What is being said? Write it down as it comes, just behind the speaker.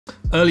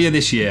Earlier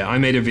this year, I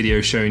made a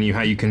video showing you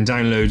how you can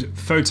download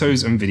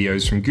photos and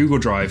videos from Google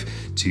Drive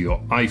to your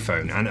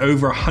iPhone, and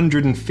over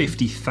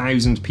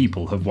 150,000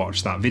 people have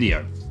watched that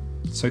video.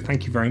 So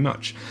thank you very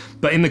much.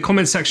 But in the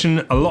comments section,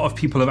 a lot of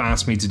people have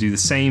asked me to do the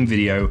same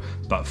video,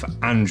 but for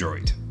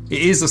Android.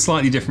 It is a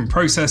slightly different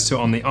process to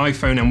on the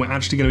iPhone, and we're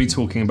actually going to be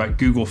talking about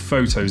Google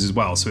Photos as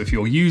well. So if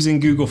you're using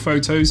Google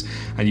Photos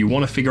and you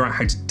want to figure out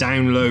how to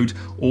download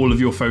all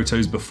of your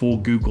photos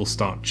before Google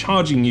start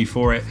charging you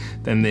for it,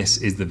 then this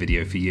is the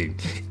video for you.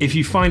 If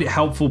you find it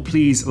helpful,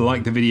 please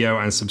like the video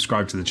and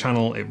subscribe to the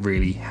channel. It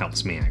really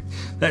helps me out.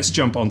 Let's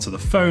jump onto the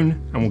phone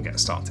and we'll get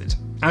started.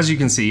 As you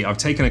can see, I've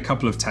taken a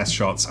couple of test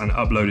shots and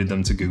uploaded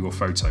them to Google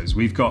Photos.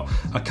 We've got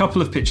a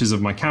couple of pictures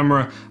of my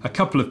camera, a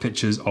couple of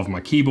pictures of my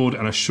keyboard,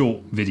 and a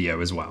short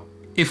video as well.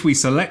 If we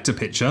select a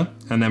picture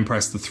and then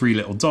press the three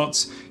little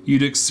dots,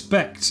 you'd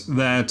expect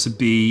there to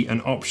be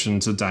an option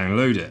to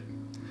download it,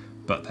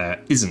 but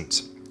there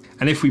isn't.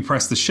 And if we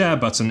press the share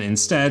button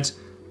instead,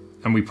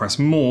 and we press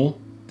more,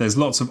 there's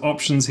lots of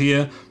options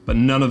here, but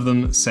none of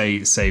them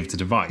say save to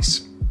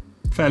device.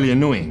 Fairly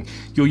annoying.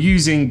 You're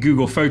using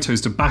Google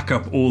Photos to back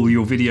up all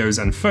your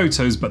videos and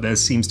photos, but there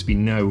seems to be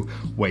no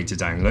way to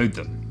download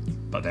them.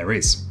 But there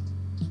is.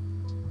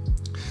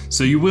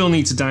 So you will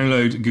need to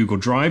download Google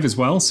Drive as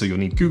well. So you'll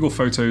need Google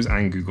Photos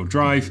and Google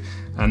Drive,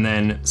 and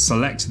then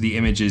select the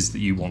images that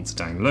you want to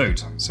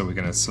download. So we're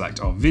going to select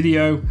our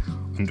video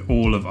and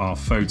all of our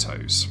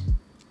photos.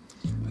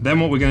 Then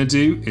what we're going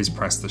to do is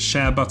press the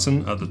share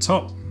button at the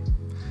top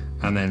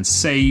and then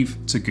save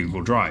to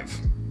Google Drive.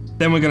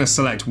 Then we're going to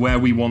select where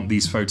we want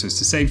these photos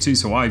to save to.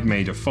 So I've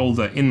made a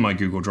folder in my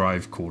Google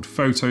Drive called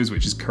Photos,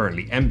 which is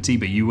currently empty,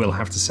 but you will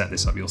have to set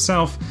this up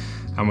yourself.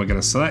 And we're going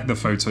to select the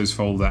Photos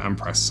folder and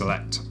press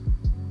Select.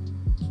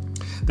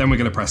 Then we're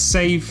going to press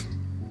Save.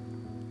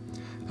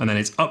 And then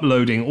it's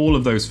uploading all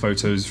of those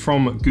photos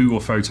from Google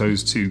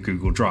Photos to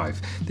Google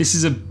Drive. This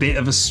is a bit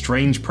of a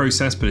strange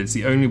process, but it's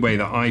the only way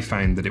that I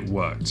found that it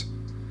worked.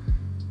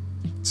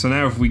 So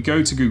now if we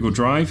go to Google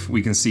Drive,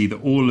 we can see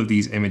that all of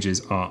these images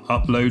are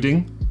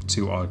uploading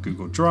to our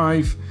Google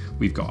Drive.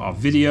 We've got our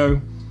video,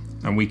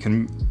 and we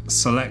can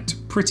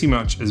select pretty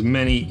much as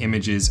many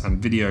images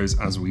and videos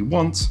as we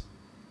want.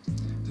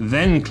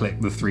 Then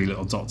click the three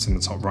little dots in the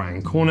top right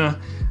hand corner,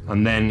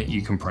 and then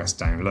you can press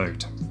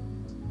download.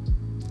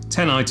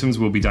 10 items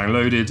will be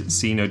downloaded.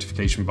 See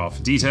notification bar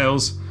for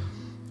details.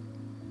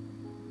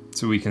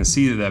 So we can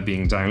see that they're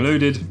being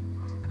downloaded.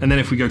 And then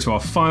if we go to our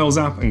Files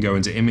app and go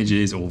into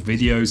Images or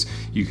Videos,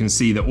 you can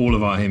see that all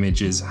of our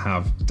images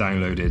have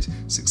downloaded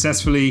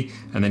successfully,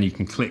 and then you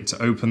can click to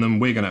open them.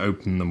 We're going to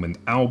open them with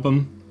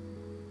Album.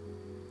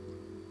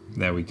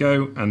 There we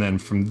go. And then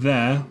from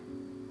there,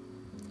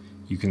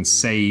 you can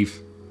save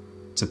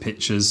to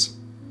Pictures,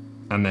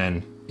 and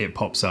then it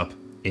pops up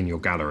in your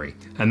gallery.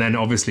 And then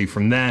obviously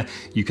from there,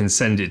 you can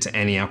send it to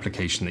any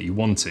application that you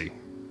want to.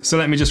 So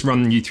let me just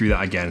run you through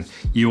that again.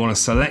 You want to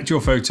select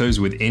your photos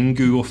within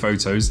Google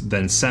Photos,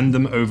 then send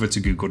them over to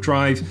Google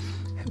Drive.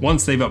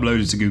 Once they've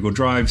uploaded to Google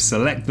Drive,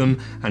 select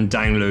them and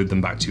download them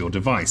back to your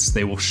device.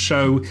 They will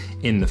show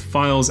in the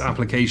Files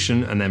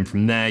application, and then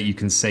from there you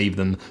can save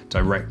them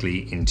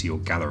directly into your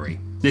gallery.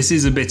 This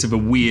is a bit of a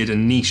weird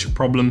and niche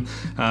problem.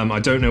 I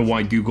don't know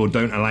why Google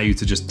don't allow you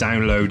to just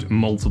download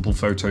multiple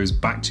photos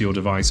back to your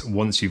device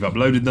once you've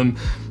uploaded them.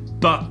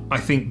 But I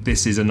think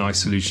this is a nice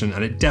solution,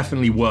 and it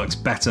definitely works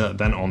better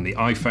than on the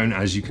iPhone,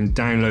 as you can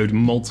download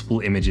multiple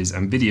images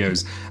and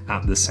videos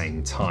at the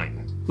same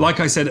time. Like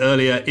I said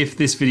earlier, if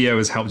this video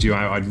has helped you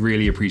out, I'd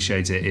really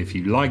appreciate it if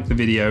you like the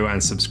video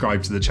and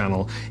subscribe to the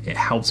channel. It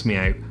helps me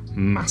out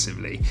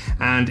massively.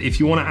 And if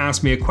you want to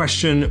ask me a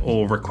question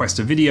or request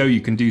a video,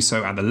 you can do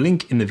so at the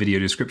link in the video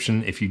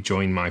description if you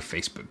join my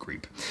Facebook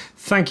group.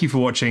 Thank you for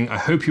watching. I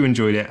hope you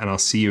enjoyed it, and I'll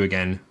see you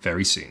again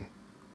very soon.